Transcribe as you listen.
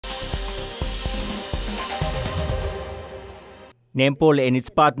NAMPOL and its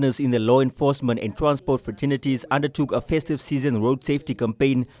partners in the law enforcement and transport fraternities undertook a festive season road safety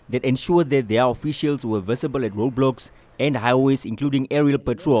campaign that ensured that their officials were visible at roadblocks and highways, including aerial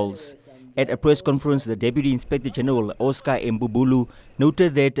patrols. At a press conference, the Deputy Inspector General, Oscar Mbubulu,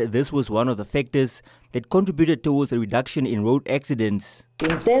 noted that this was one of the factors that contributed towards a reduction in road accidents.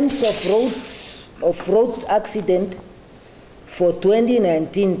 In terms of road accident for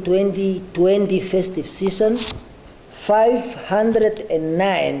 2019-2020 festive season,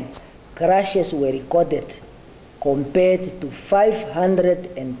 509 crashes were recorded compared to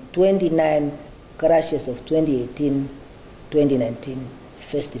 529 crashes of 2018-2019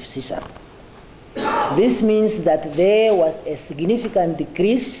 festive season. This means that there was a significant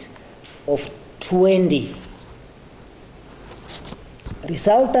decrease of 20.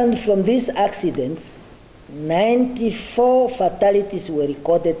 Resultant from these accidents, 94 fatalities were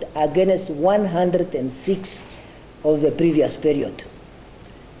recorded against 106 of the previous period.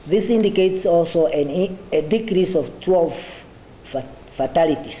 This indicates also a decrease of 12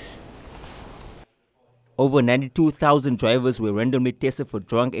 fatalities. Over 92,000 drivers were randomly tested for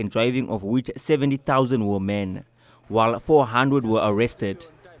drunk and driving, of which 70,000 were men, while 400 were arrested.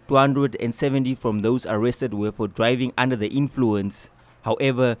 270 from those arrested were for driving under the influence.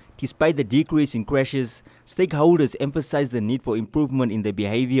 However, despite the decrease in crashes, stakeholders emphasized the need for improvement in the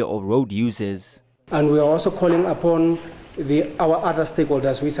behavior of road users. And we are also calling upon our other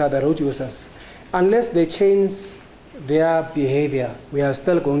stakeholders, which are the road users. Unless they change their behavior, we are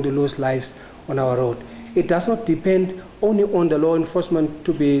still going to lose lives on our road. It does not depend only on the law enforcement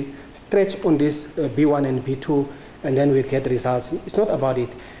to be stretched on this B1 and B2 and then we get results. It's not about it.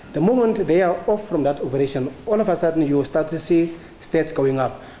 The moment they are off from that operation, all of a sudden you start to see stats going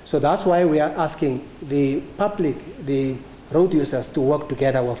up. So that's why we are asking the public, the road users, to work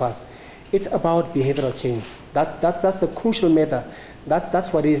together with us. It's about behavioral change. That's a crucial matter.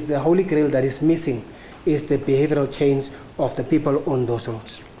 That's what is the holy grail that is missing, is the behavioral change of the people on those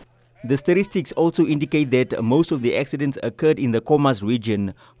roads. The statistics also indicate that most of the accidents occurred in the Khomas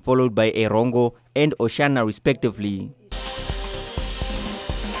region, followed by Erongo and Oshana respectively.